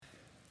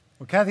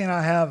Well, Kathy and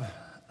I have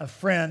a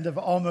friend of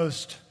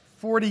almost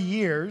 40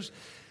 years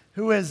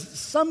who is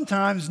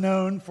sometimes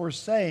known for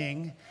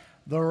saying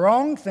the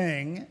wrong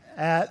thing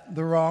at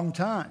the wrong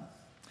time.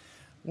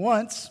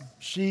 Once,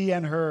 she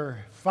and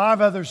her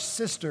 5 other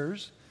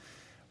sisters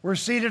were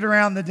seated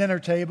around the dinner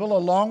table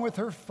along with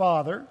her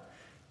father,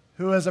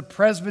 who is a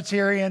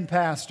Presbyterian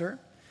pastor,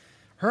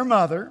 her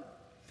mother,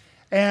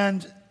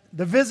 and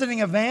the visiting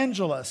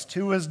evangelist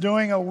who was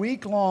doing a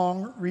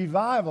week-long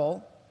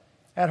revival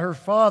at her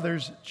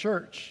father's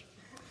church.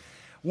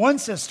 One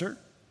sister,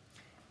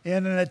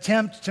 in an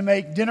attempt to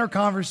make dinner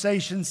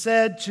conversation,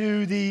 said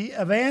to the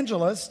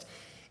evangelist,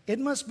 "It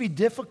must be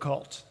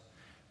difficult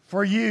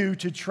for you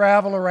to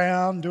travel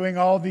around doing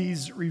all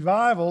these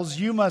revivals.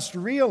 You must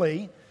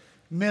really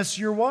miss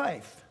your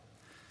wife."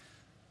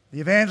 The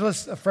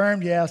evangelist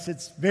affirmed, "Yes,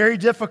 it's very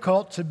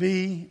difficult to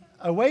be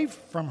away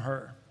from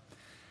her."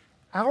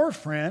 Our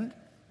friend,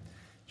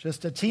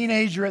 just a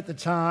teenager at the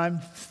time,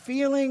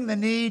 feeling the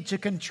need to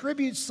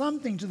contribute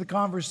something to the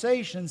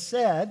conversation,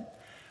 said,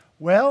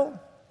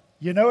 "Well,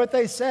 you know what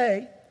they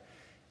say,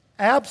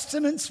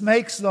 abstinence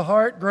makes the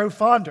heart grow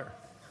fonder."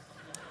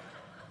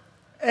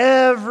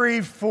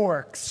 Every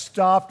fork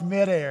stopped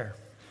midair.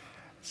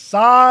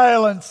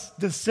 Silence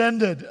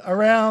descended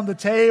around the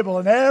table,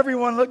 and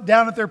everyone looked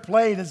down at their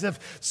plate as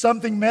if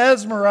something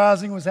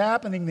mesmerizing was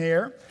happening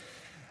there.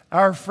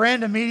 Our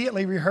friend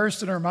immediately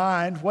rehearsed in her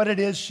mind what it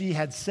is she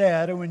had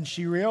said, and when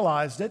she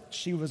realized it,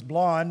 she was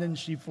blonde and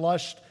she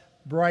flushed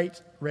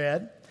bright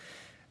red.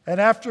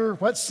 And after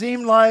what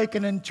seemed like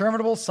an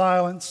interminable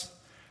silence,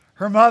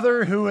 her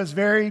mother, who was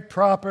very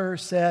proper,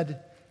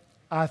 said,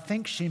 "I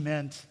think she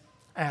meant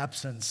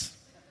absence."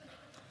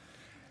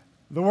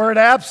 The word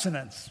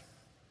abstinence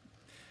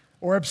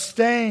or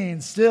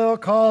abstain still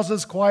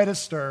causes quite a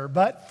stir,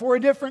 but for a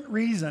different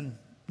reason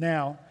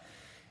now.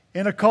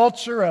 In a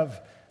culture of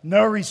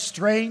no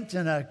restraint,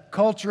 in a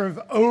culture of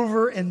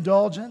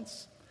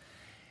overindulgence,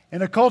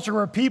 in a culture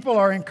where people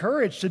are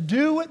encouraged to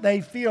do what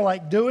they feel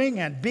like doing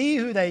and be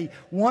who they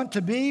want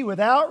to be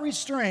without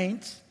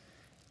restraint,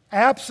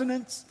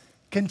 abstinence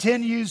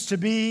continues to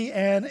be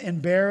an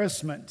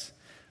embarrassment.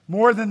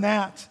 More than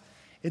that,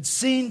 it's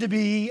seen to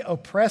be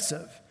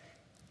oppressive.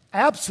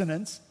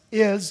 Abstinence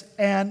is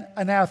an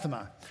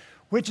anathema,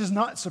 which is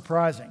not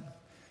surprising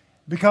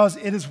because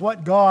it is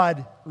what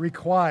God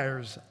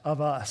requires of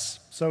us.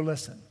 So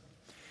listen,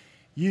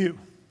 you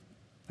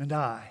and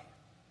I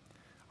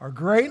are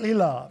greatly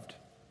loved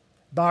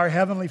by our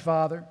Heavenly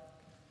Father.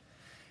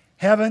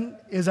 Heaven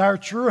is our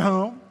true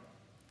home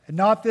and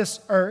not this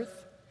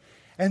earth.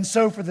 And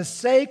so for the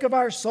sake of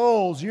our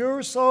souls,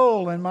 your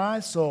soul and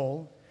my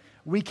soul,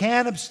 we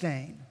can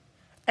abstain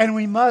and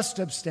we must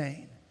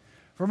abstain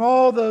from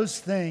all those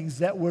things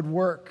that would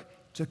work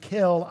to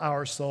kill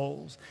our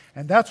souls.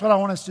 And that's what I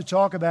want us to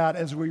talk about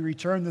as we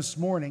return this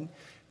morning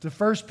to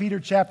 1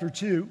 Peter chapter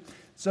 2.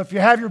 So if you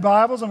have your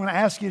Bibles, I'm going to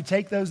ask you to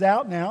take those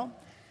out now.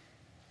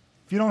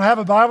 If you don't have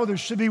a Bible, there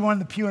should be one in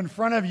the pew in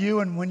front of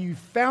you. And when you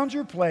found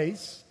your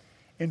place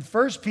in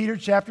 1 Peter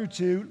chapter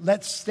 2,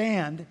 let's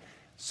stand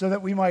so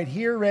that we might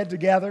hear read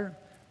together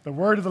the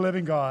word of the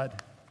living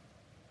God.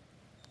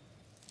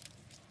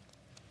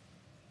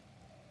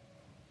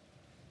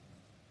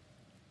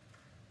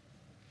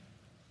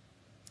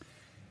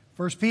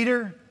 1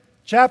 Peter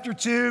chapter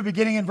 2,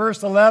 beginning in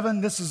verse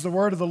 11, this is the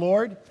word of the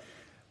Lord.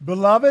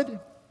 "Beloved,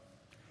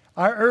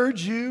 I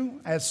urge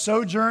you as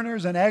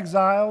sojourners and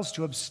exiles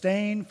to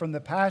abstain from the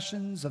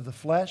passions of the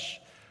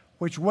flesh,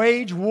 which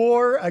wage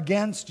war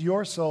against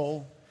your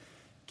soul.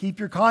 Keep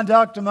your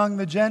conduct among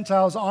the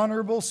Gentiles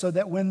honorable, so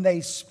that when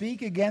they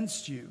speak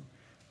against you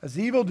as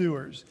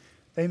evildoers,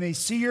 they may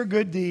see your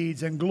good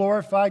deeds and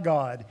glorify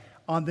God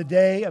on the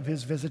day of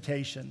His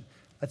visitation."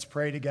 Let's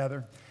pray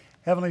together.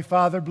 Heavenly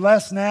Father,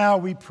 bless now,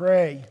 we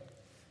pray,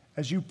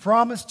 as you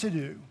promised to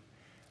do,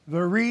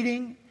 the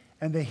reading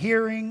and the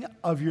hearing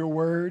of your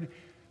word.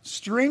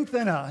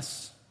 Strengthen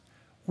us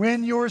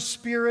when your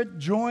Spirit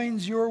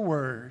joins your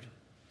word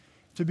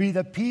to be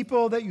the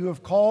people that you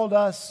have called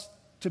us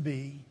to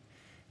be,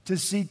 to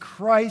see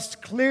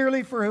Christ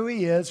clearly for who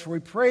He is. For we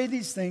pray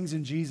these things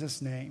in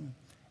Jesus' name.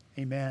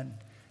 Amen.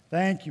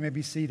 Thank you. You may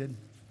be seated.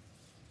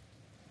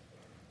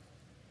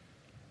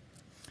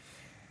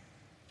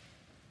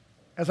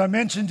 As I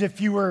mentioned,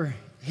 if you were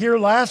here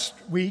last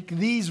week,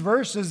 these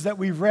verses that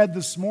we've read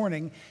this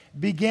morning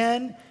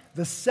begin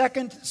the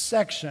second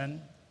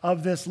section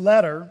of this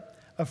letter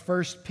of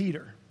 1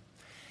 Peter.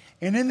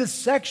 And in this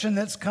section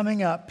that's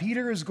coming up,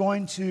 Peter is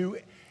going to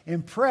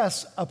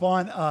impress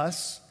upon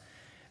us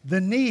the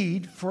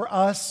need for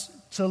us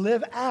to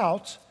live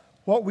out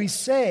what we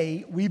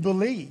say we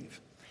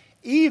believe,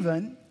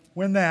 even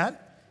when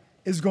that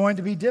is going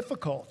to be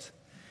difficult.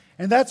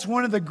 And that's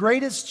one of the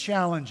greatest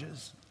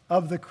challenges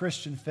of the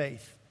Christian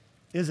faith,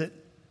 is it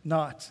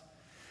not?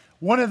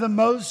 One of the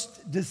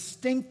most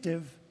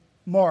distinctive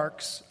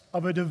marks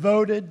of a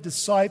devoted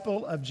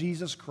disciple of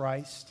Jesus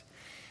Christ,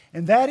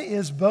 and that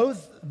is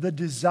both the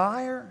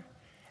desire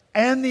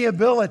and the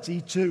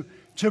ability to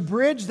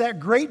bridge that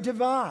great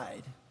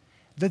divide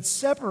that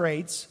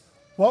separates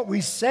what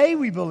we say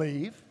we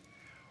believe,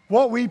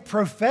 what we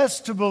profess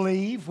to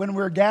believe when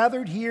we're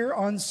gathered here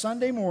on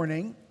Sunday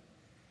morning,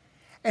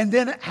 and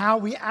then how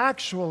we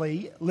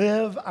actually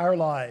live our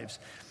lives.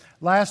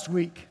 Last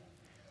week,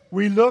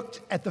 we looked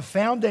at the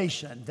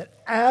foundation that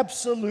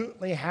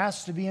absolutely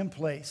has to be in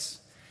place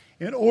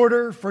in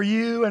order for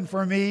you and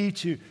for me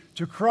to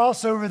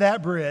cross over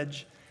that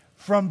bridge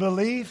from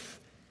belief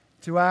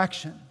to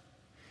action.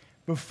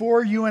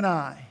 Before you and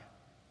I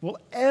will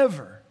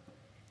ever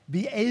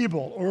be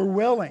able or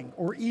willing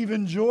or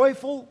even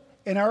joyful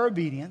in our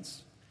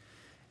obedience,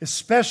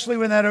 especially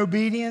when that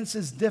obedience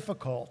is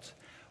difficult,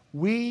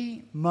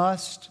 we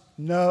must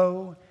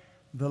know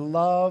the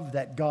love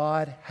that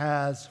God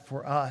has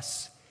for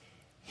us,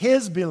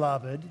 His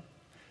beloved,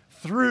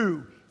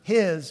 through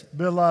His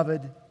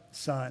beloved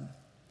Son.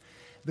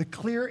 The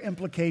clear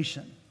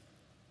implication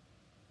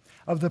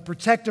of the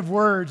protective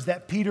words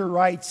that Peter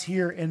writes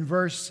here in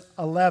verse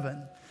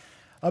 11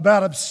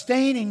 about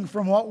abstaining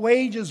from what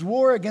wages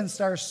war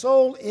against our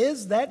soul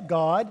is that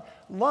God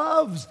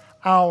loves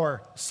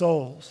our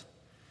souls.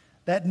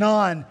 That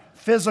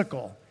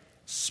non-physical,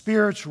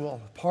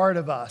 spiritual part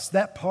of us,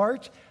 that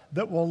part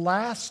that will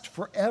last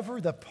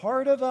forever, the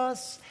part of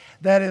us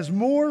that is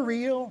more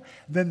real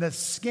than the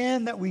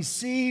skin that we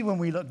see when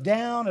we look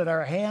down at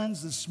our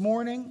hands this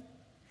morning,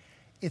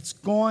 it's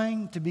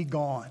going to be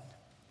gone.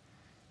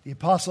 The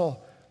Apostle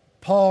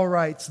Paul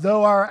writes,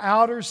 though our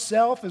outer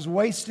self is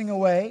wasting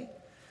away,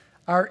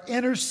 our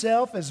inner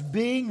self is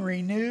being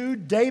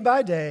renewed day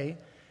by day,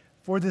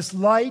 for this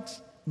light,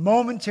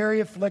 momentary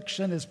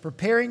affliction is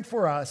preparing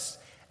for us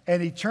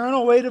an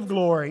eternal weight of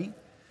glory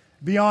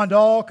beyond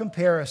all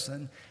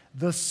comparison.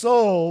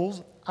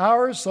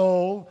 Our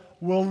soul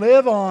will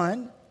live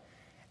on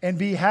and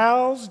be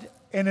housed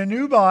in a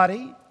new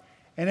body.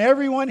 And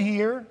everyone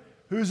here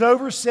who's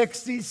over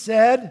 60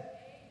 said,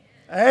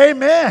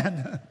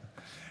 Amen.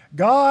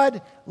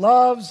 God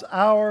loves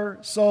our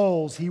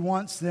souls. He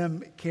wants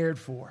them cared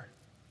for.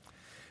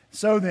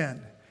 So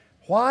then,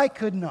 why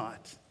could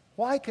not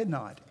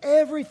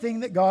everything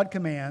that God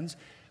commands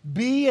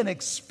be an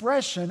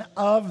expression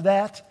of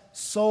that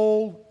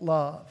soul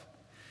love?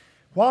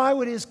 Why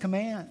would His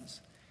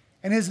commands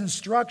and His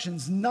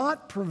instructions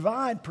not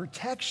provide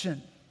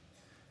protection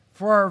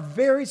for our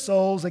very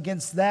souls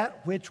against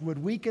that which would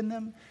weaken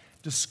them,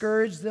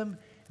 discourage them,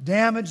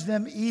 damage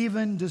them,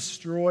 even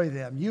destroy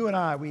them? You and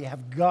I, we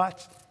have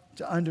got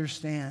to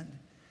understand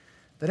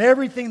that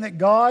everything that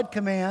God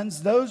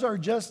commands, those are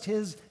just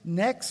His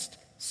next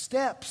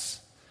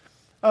steps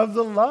of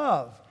the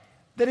love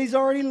that He's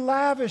already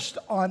lavished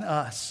on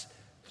us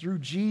through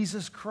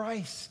Jesus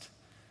Christ.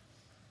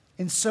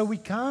 And so we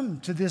come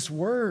to this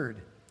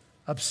word,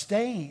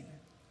 abstain,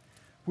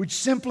 which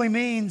simply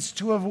means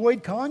to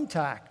avoid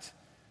contact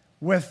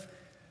with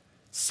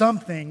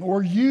something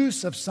or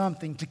use of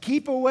something, to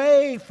keep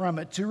away from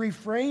it, to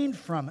refrain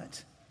from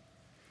it.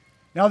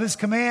 Now, this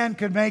command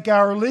could make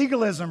our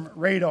legalism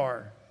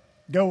radar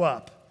go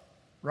up,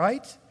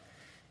 right?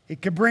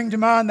 It could bring to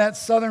mind that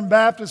Southern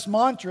Baptist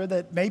mantra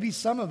that maybe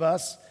some of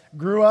us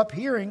grew up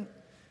hearing.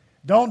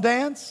 Don't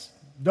dance,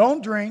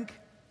 don't drink,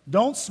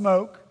 don't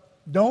smoke,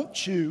 don't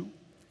chew,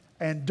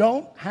 and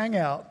don't hang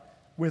out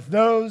with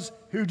those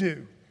who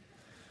do.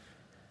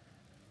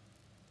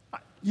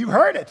 You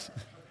heard it.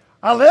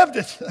 I lived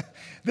it.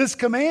 This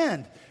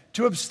command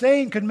to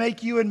abstain could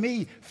make you and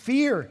me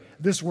fear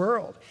this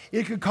world.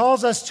 It could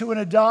cause us to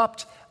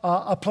adopt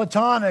a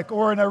Platonic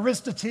or an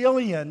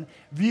Aristotelian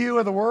view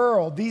of the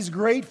world. These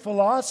great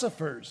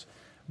philosophers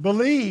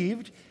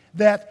believed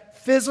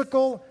that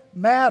physical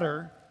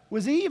matter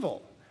was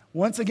evil.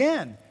 Once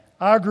again,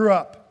 I grew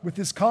up with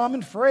this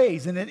common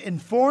phrase, and it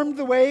informed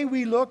the way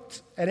we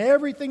looked at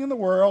everything in the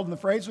world. And the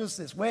phrase was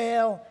this: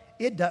 well,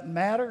 it doesn't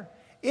matter.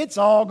 It's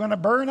all going to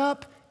burn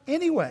up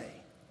anyway.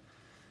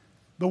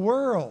 The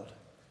world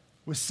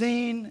was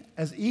seen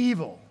as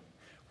evil,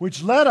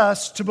 which led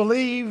us to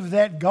believe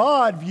that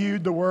God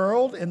viewed the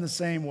world in the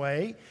same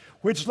way,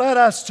 which led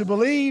us to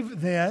believe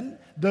then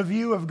the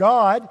view of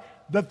God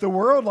that the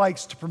world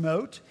likes to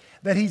promote,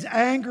 that He's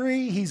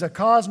angry, He's a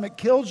cosmic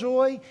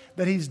killjoy,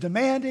 that He's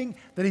demanding,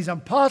 that He's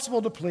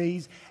impossible to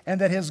please, and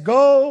that His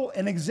goal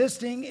in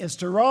existing is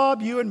to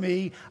rob you and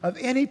me of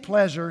any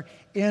pleasure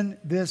in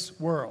this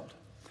world.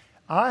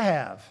 I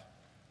have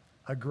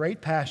a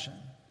great passion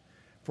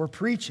for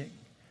preaching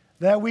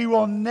that we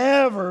will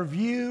never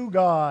view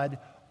God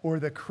or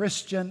the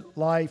Christian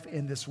life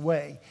in this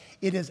way.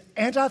 It is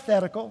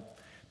antithetical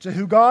to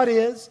who God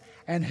is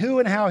and who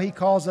and how He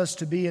calls us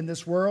to be in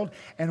this world,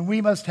 and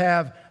we must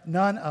have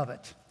none of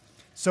it.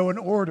 So in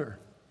order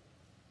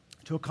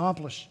to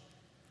accomplish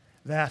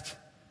that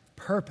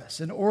purpose,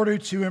 in order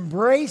to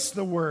embrace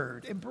the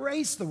word,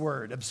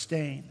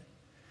 abstain,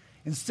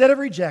 instead of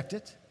reject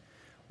it,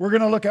 we're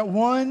going to look at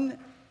one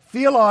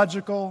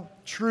theological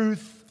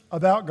truth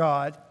about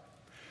God,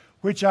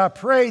 which I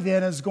pray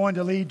then is going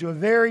to lead to a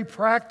very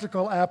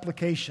practical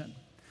application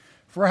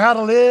for how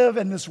to live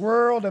in this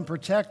world and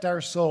protect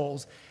our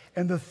souls.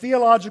 And the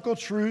theological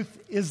truth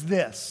is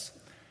this: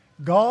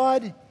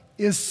 God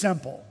is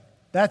simple.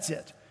 That's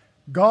it.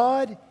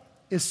 God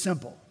is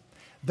simple.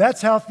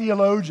 That's how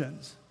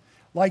theologians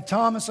like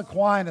Thomas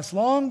Aquinas,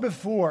 long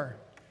before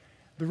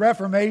the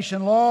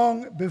Reformation,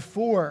 long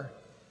before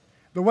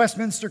the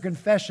Westminster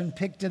Confession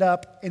picked it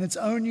up in its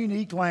own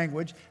unique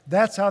language,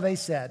 that's how they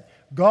said,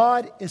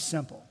 God is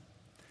simple.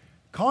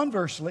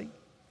 Conversely,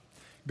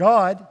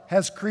 God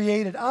has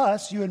created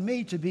us, you and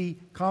me, to be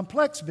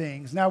complex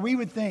beings. Now, we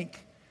would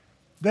think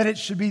that it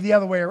should be the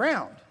other way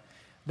around,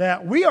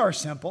 that we are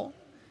simple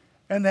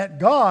and that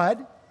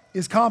God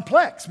is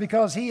complex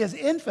because He is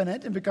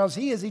infinite and because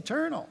He is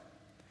eternal.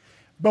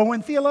 But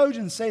when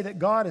theologians say that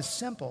God is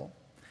simple,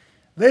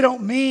 they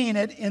don't mean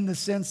it in the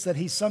sense that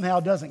He somehow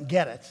doesn't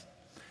get it,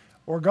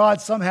 or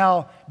God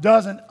somehow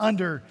doesn't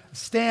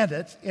understand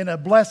it in a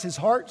bless His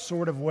heart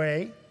sort of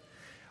way,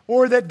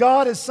 or that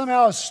God is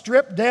somehow a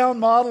stripped down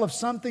model of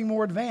something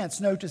more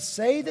advanced. No, to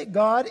say that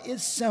God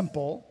is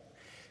simple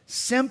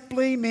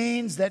simply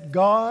means that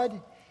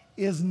God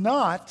is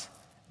not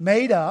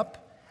made up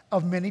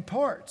of many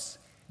parts.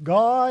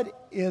 God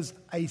is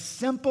a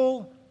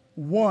simple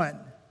one.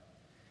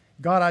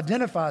 God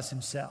identifies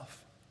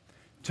Himself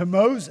to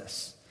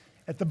Moses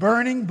at the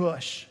burning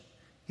bush.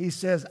 He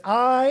says,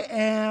 I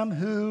am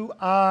who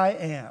I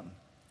am.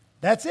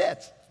 That's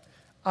it.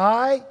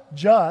 I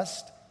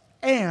just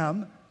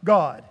am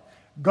God.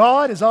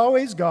 God is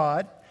always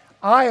God.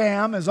 I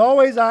am is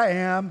always I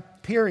am,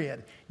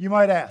 period. You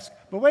might ask,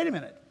 but wait a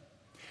minute.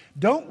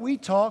 Don't we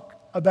talk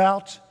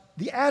about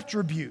the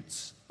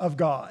attributes of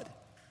God?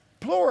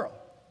 Plural.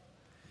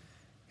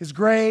 His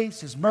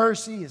grace, His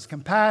mercy, His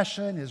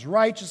compassion, His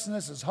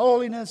righteousness, His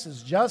holiness,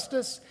 His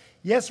justice.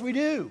 Yes, we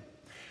do.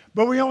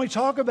 But we only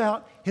talk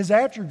about His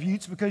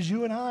attributes because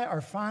you and I are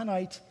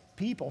finite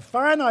people,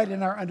 finite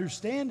in our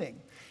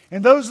understanding.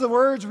 And those are the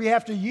words we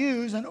have to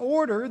use in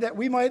order that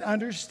we might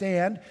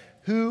understand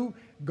who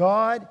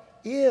God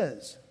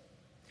is.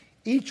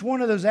 Each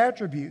one of those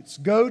attributes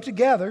go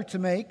together to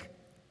make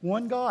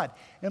one God.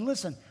 And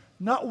listen,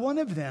 not one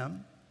of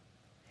them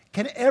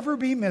can ever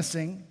be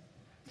missing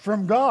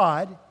from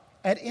God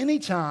at any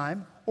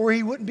time, or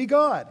He wouldn't be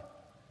God.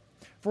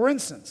 For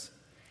instance,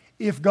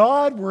 if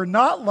God were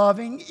not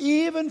loving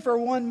even for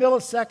 1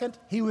 millisecond,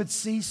 He would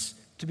cease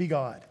to be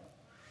God.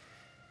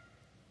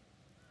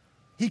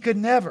 He could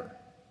never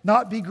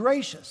not be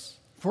gracious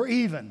for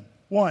even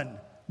 1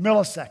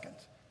 millisecond,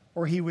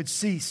 or He would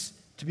cease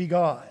to be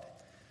God.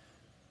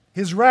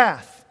 His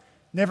wrath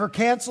never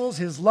cancels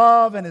His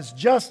love, and His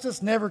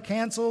justice never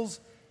cancels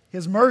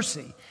His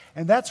mercy.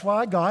 And that's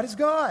why God is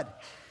God.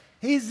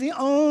 He's the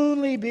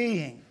only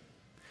being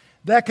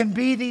that can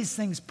be these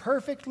things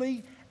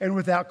perfectly and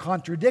without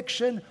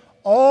contradiction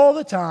all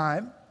the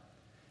time,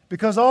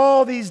 because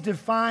all these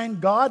define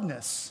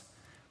Godness,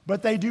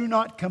 but they do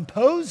not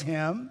compose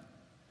Him.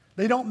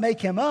 They don't make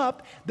Him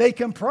up. They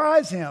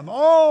comprise Him.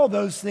 All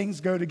those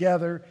things go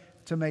together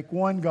to make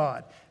one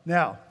God.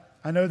 Now,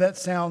 I know that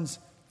sounds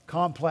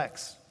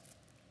complex,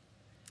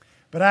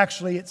 but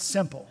actually it's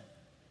simple.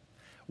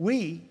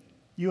 We,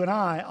 you and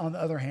I, on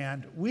the other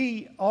hand,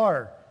 we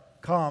are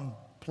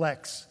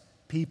complex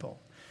people.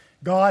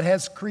 God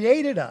has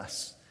created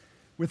us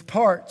with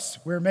parts.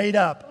 We're made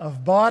up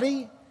of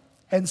body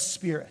and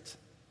spirit.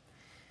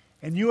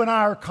 And you and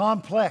I are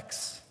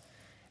complex,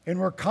 and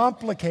we're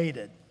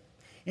complicated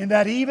in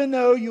that even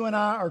though you and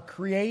I are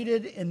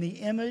created in the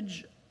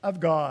image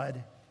of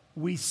God,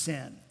 we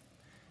sin.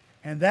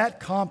 And that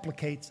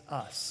complicates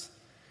us.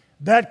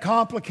 That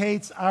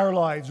complicates our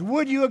lives.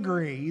 Would you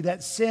agree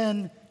that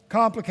sin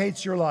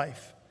complicates your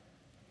life?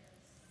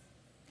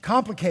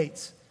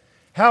 Complicates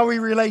how we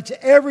relate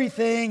to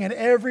everything and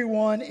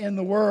everyone in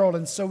the world.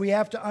 And so we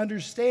have to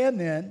understand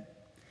then,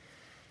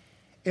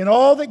 in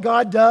all that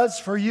God does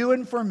for you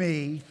and for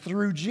me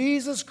through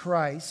Jesus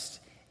Christ,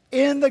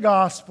 in the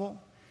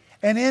gospel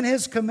and in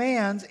His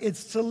commands,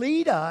 it's to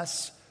lead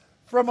us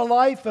from a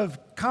life of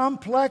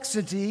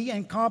complexity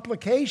and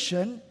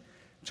complication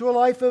to a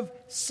life of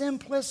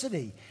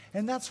simplicity.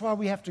 And that's why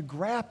we have to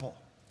grapple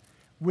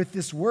with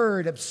this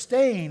word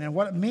abstain and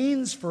what it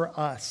means for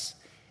us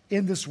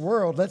in this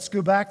world. Let's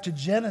go back to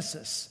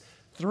Genesis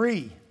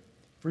 3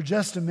 for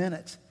just a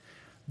minute.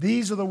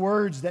 These are the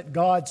words that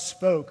God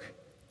spoke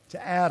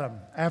to Adam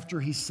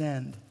after he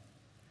sinned.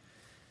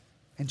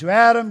 And to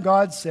Adam,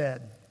 God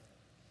said,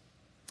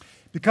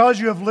 "Because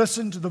you have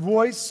listened to the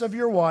voice of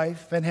your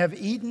wife and have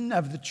eaten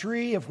of the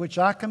tree of which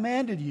I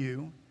commanded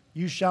you,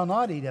 you shall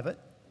not eat of it.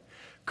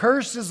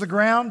 Cursed is the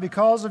ground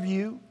because of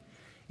you.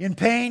 In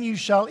pain you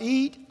shall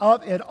eat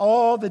of it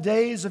all the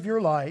days of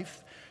your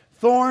life.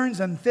 Thorns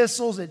and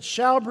thistles it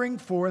shall bring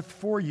forth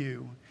for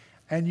you,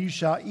 and you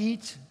shall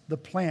eat the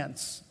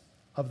plants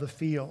of the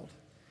field."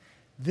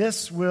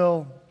 This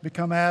will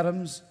become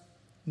Adam's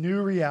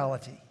new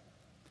reality.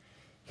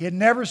 He had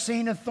never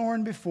seen a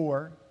thorn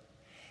before.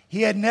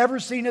 He had never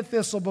seen a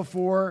thistle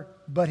before,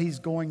 but he's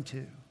going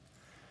to.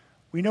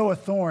 We know a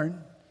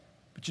thorn,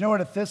 but you know what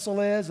a thistle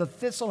is? A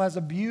thistle has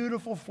a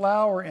beautiful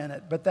flower in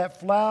it, but that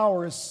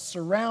flower is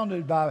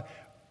surrounded by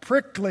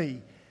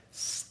prickly,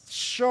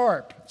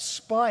 sharp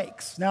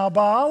spikes. Now,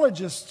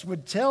 biologists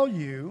would tell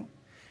you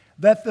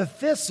that the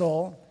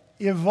thistle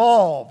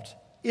evolved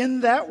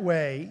in that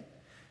way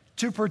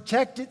to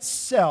protect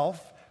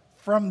itself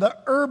from the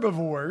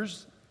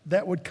herbivores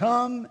that would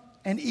come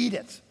and eat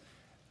it.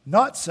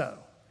 Not so.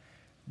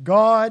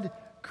 God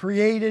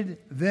created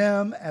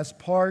them as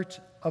part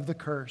of the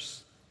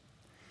curse.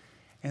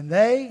 And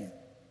they,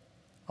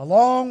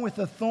 along with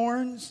the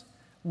thorns,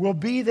 will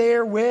be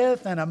there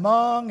with and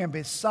among and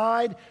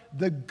beside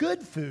the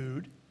good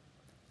food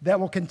that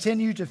will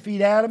continue to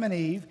feed Adam and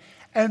Eve,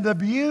 and the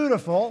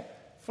beautiful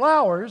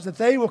flowers that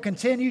they will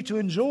continue to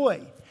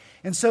enjoy.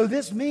 And so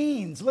this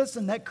means,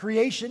 listen, that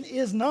creation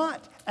is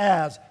not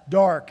as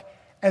dark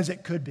as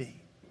it could be.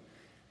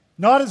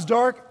 Not as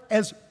dark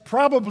as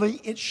probably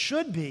it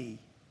should be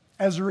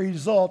as a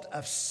result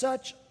of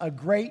such a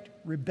great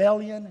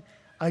rebellion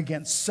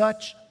against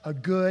such a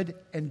good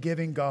and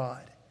giving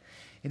God.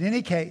 In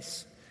any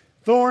case,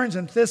 thorns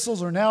and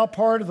thistles are now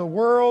part of the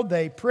world.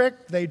 They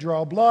prick, they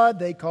draw blood,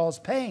 they cause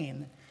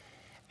pain,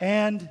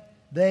 and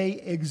they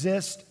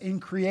exist in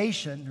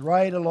creation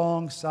right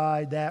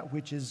alongside that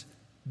which is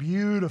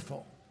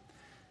beautiful.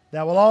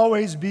 That will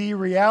always be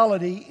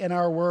reality in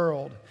our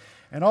world.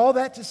 And all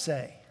that to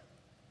say,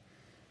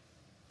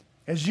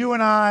 as you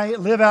and I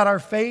live out our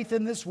faith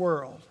in this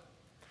world,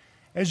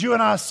 as you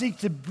and I seek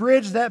to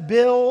bridge that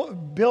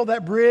build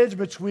that bridge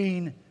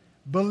between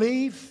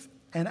belief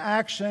and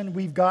action,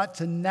 we've got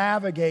to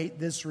navigate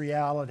this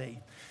reality.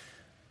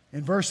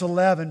 In verse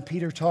 11,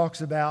 Peter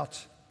talks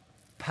about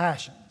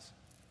passions.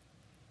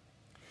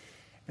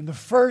 And the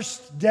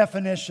first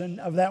definition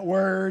of that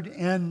word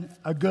in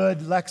a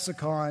good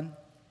lexicon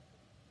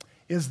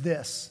is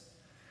this: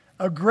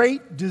 a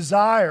great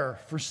desire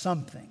for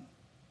something,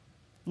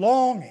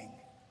 longing,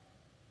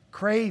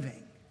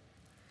 craving.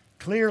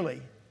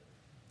 Clearly,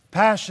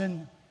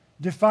 passion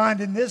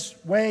defined in this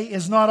way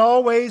is not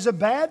always a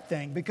bad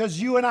thing, because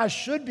you and I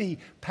should be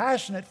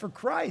passionate for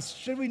Christ,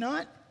 should we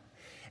not?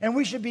 And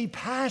we should be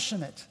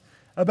passionate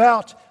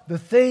about the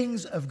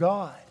things of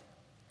God.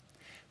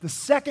 The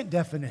second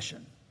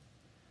definition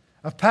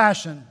of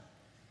passion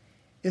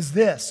is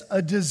this: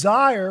 a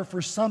desire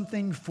for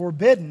something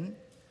forbidden,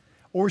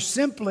 or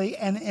simply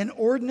an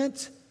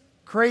inordinate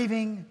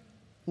craving,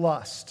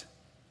 lust.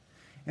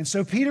 And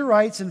so Peter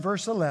writes in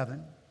verse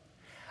 11,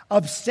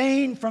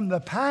 abstain from the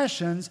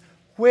passions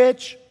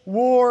which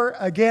war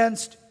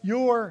against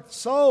your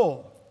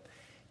soul.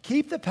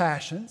 Keep the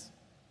passions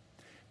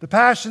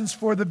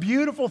for the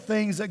beautiful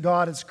things that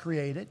God has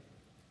created.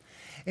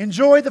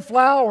 Enjoy the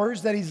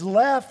flowers that He's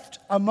left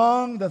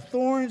among the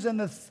thorns and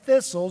the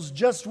thistles.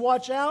 Just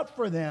watch out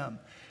for them.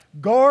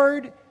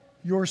 Guard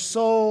your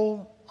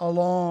soul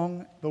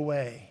along the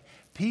way.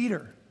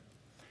 Peter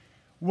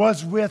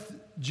was with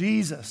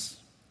Jesus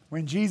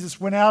when Jesus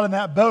went out in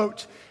that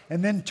boat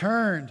and then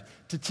turned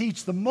to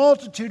teach the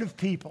multitude of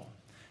people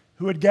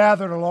who had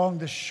gathered along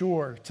the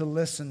shore to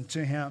listen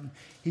to Him.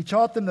 He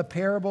taught them the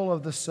parable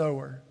of the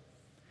sower.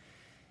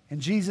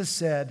 And Jesus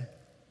said,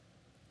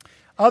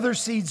 other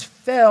seeds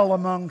fell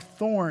among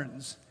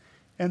thorns,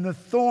 and the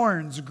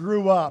thorns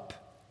grew up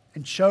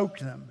and choked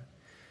them.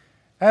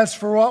 As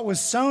for what was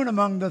sown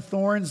among the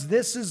thorns,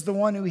 this is the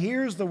one who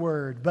hears the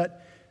word,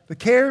 but the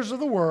cares of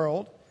the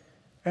world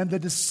and the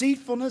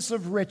deceitfulness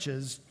of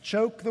riches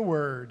choke the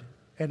word,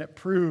 and it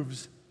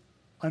proves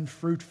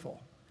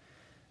unfruitful.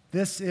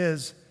 This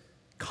is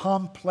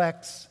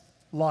complex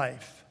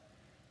life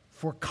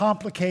for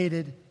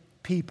complicated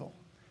people.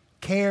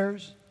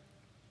 Cares,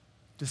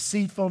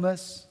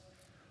 deceitfulness,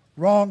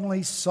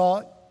 wrongly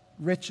sought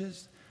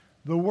riches.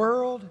 The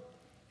world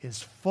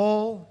is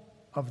full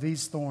of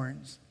these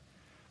thorns.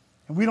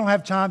 And we don't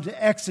have time to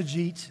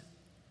exegete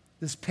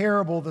this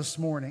parable this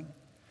morning.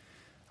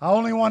 I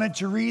only wanted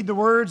to read the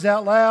words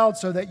out loud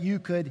so that you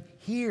could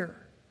hear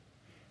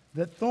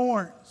that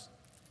thorns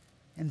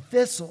and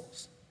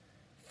thistles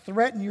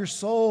threaten your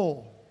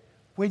soul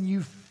when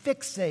you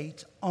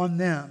fixate on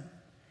them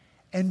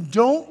and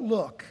don't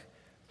look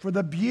for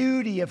the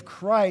beauty of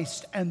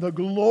Christ and the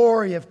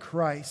glory of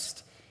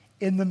Christ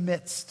in the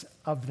midst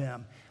of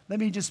them. Let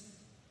me just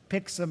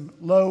pick some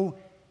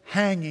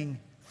low-hanging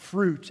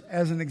fruit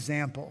as an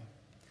example.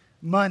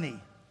 Money.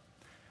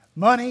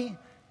 Money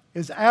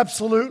is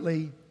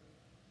absolutely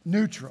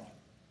neutral.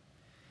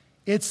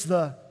 It's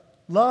the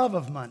love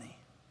of money.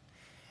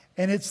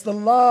 And it's the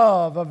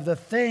love of the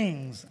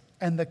things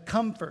and the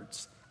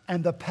comforts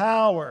and the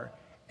power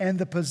and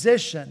the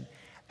position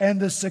and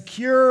the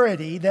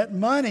security that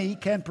money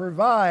can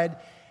provide.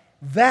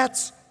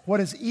 That's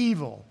what is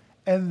evil.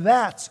 And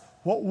that's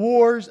what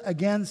wars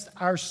against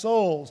our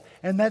souls.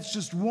 And that's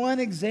just one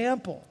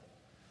example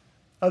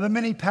of the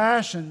many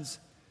passions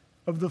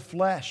of the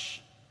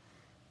flesh.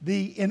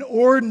 The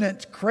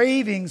inordinate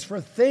cravings for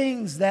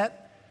things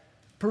that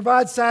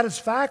provide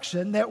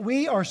satisfaction that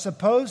we are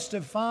supposed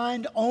to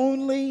find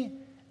only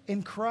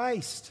in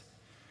Christ.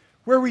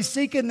 Where we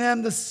seek in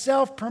them the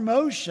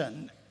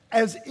self-promotion,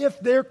 as if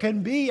there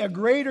can be a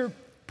greater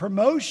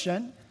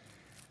promotion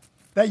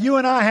that you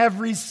and I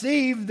have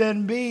received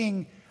than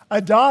being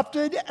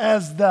adopted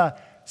as the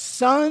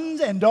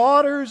sons and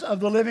daughters of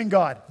the living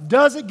God.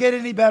 Does it get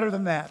any better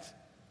than that?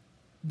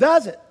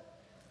 Does it?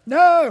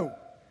 No.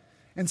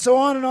 And so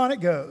on it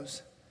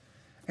goes.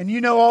 And you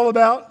know all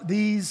about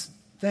these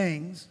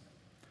things.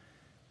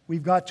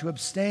 We've got to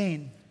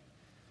abstain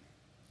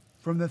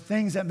from the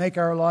things that make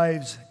our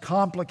lives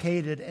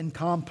complicated and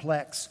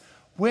complex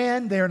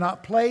when they are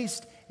not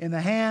placed in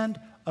the hand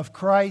of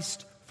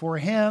Christ for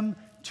Him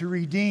to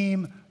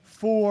redeem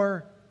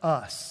for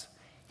us.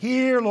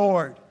 Here,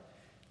 Lord,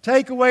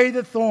 take away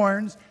the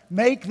thorns,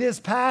 make this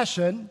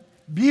passion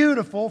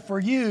beautiful for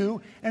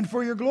you and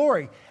for your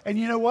glory. And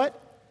you know what?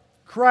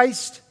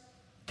 Christ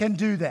can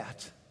do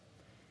that.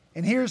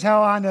 And here's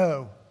how I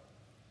know.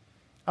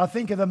 I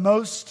think of the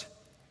most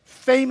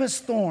famous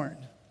thorn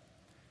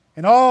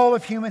in all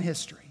of human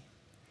history.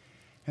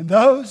 And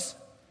those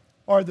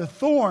are the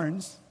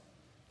thorns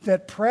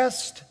that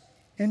pressed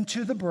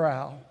into the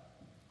brow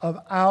of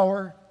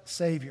our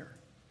Savior.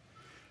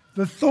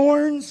 The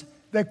thorns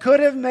that could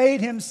have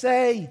made Him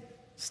say,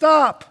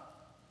 "Stop,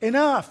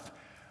 enough."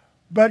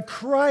 But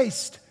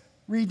Christ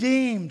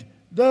redeemed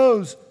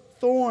those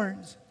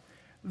thorns.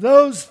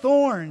 Those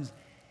thorns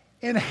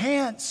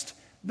enhanced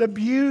the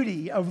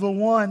beauty of the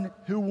one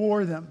who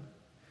wore them.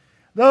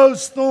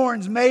 Those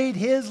thorns made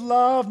His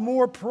love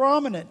more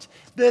prominent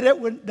than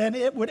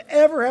it would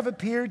ever have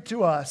appeared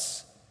to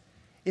us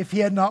if He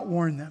had not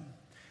worn them.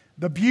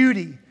 The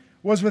beauty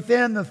was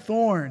within the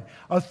thorn.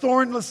 A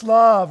thornless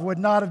love would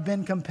not have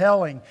been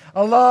compelling.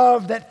 A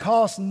love that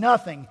cost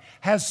nothing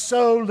has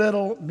so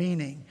little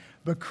meaning.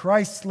 But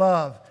Christ's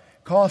love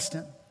cost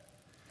Him.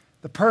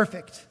 The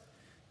perfect,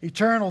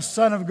 eternal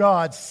Son of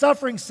God,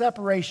 suffering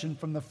separation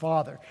from the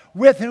Father,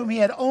 with whom He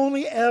had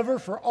only ever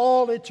for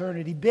all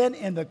eternity been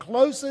in the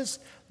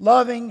closest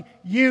loving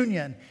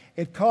union.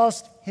 It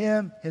cost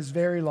Him His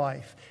very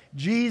life.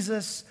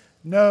 Jesus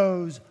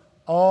knows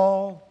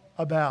all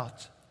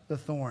about the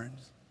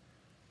thorns.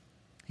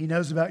 He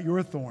knows about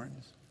your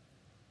thorns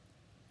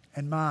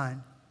and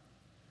mine.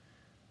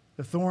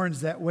 The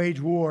thorns that wage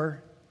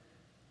war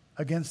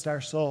against our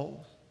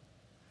souls.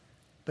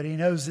 But He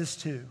knows this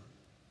too.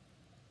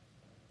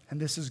 And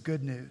this is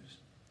good news.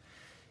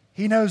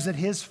 He knows that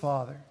His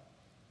Father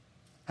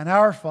and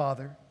our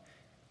Father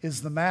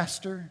is the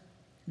master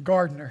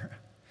gardener.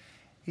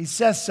 He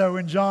says so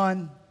in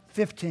John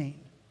 15.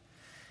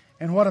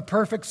 And what a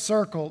perfect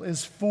circle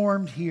is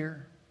formed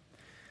here.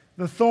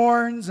 The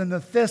thorns and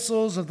the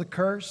thistles of the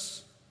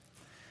curse,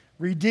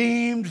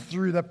 redeemed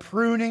through the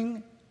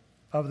pruning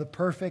of the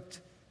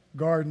perfect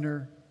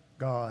gardener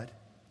God.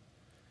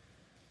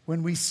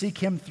 When we seek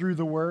Him through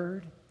the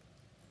Word,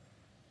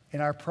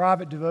 in our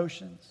private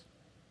devotions,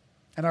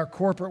 and our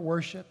corporate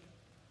worship,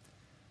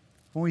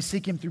 when we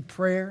seek Him through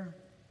prayer,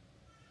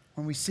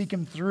 when we seek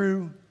Him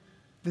through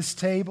this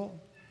table,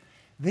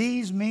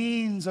 these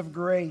means of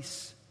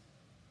grace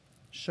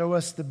show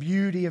us the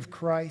beauty of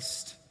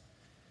Christ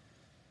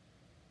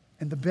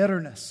and the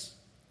bitterness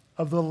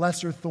of the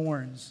lesser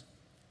thorns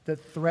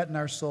that threaten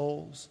our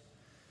souls.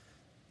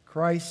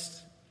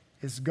 Christ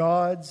is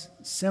God's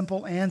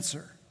simple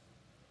answer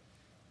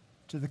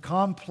to the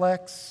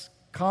complex,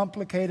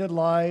 complicated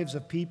lives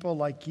of people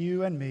like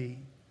you and me.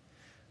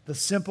 The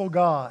simple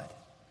God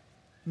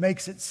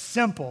makes it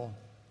simple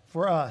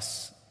for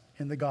us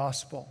in the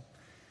gospel.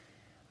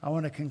 I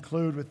want to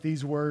conclude with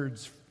these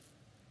words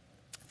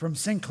from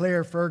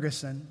Sinclair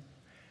Ferguson,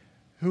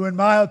 who in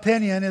my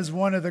opinion is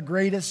one of the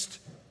greatest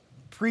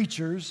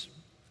preachers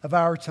of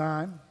our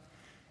time.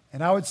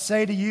 And I would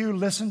say to you,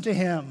 listen to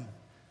him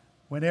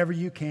whenever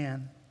you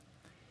can.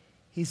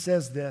 He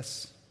says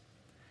this: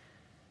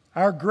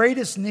 our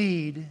greatest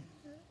need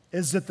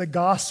is that the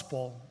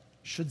gospel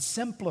should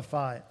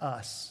simplify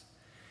us,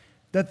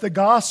 that the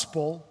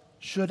gospel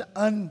should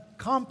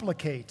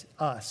uncomplicate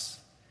us.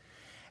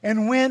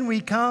 And when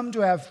we come to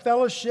have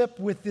fellowship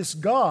with this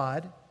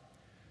God,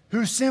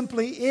 who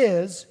simply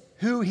is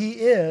who He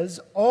is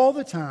all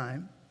the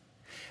time,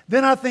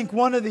 then I think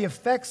one of the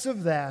effects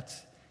of that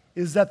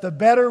is that the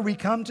better we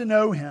come to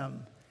know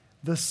Him,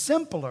 the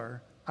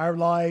simpler our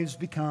lives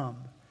become,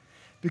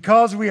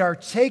 because we are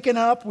taken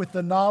up with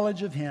the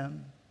knowledge of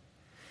Him.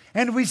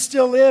 And we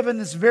still live in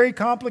this very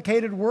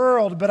complicated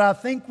world, but I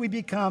think we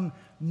become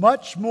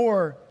much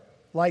more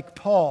like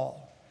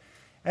Paul,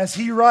 as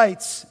he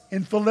writes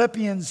in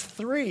Philippians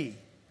 3,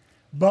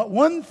 "But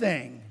one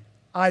thing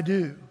I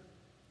do."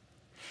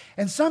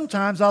 And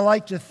sometimes I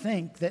like to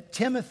think that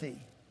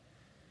Timothy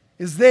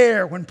is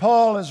there when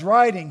Paul is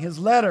writing his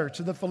letter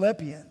to the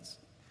Philippians,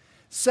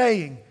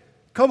 saying,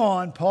 "Come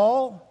on,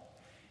 Paul,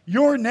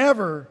 you're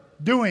never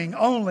doing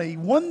only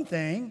one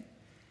thing.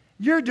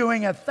 You're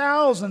doing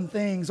 1,000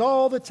 things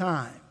all the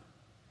time."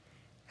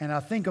 And I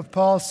think of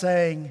Paul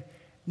saying,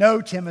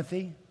 "No,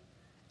 Timothy,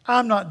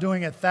 I'm not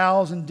doing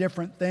 1,000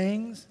 different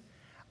things.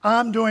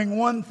 I'm doing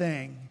one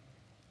thing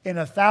in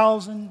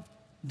 1,000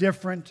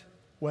 different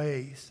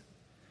ways."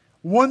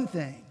 One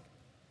thing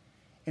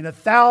in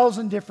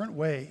 1,000 different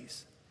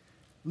ways.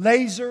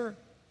 Laser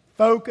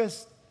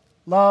focused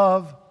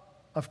love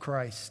of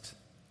Christ.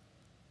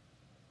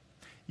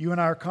 You and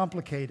I are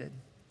complicated.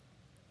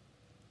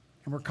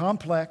 and we're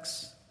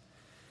complex.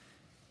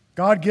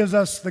 God gives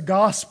us the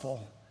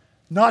gospel,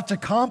 not to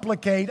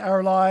complicate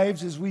our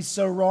lives as we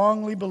so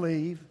wrongly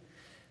believe,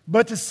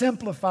 but to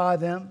simplify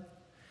them.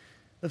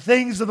 The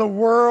things of the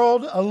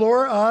world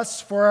allure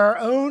us for our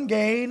own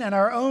gain and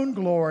our own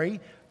glory,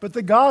 but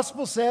the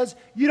gospel says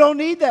you don't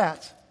need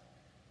that.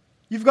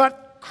 You've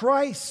got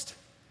Christ.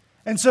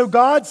 And so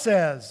God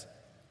says,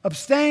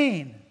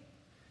 abstain.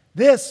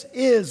 This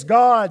is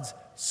God's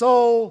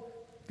sole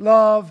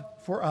love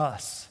for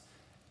us.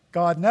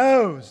 God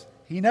knows.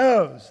 He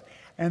knows.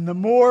 And the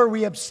more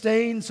we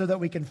abstain so that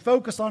we can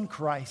focus on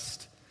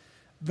Christ,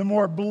 the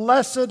more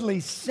blessedly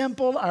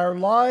simple our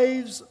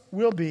lives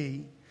will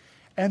be,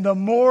 and the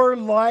more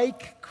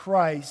like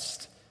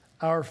Christ,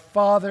 our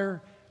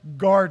Father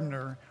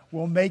Gardener,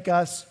 will make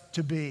us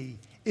to be.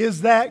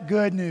 Is that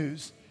good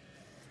news?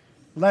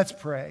 Let's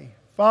pray.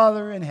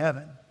 Father in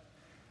heaven,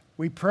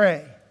 we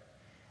pray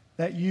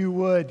that you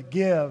would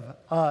give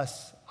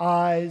us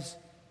eyes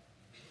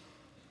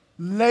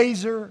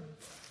laser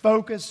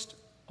focused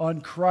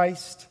on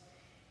Christ,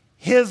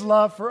 His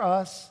love for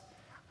us,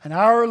 and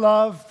our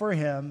love for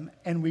Him.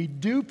 And we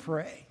do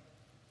pray,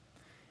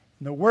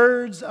 in the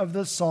words of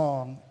the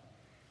song,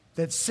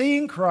 that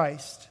seeing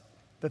Christ,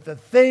 that the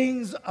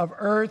things of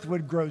earth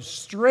would grow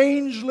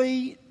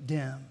strangely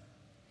dim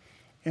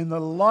in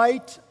the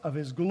light of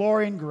His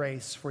glory and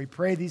grace. For we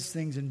pray these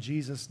things in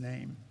Jesus'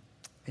 name.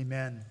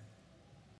 Amen.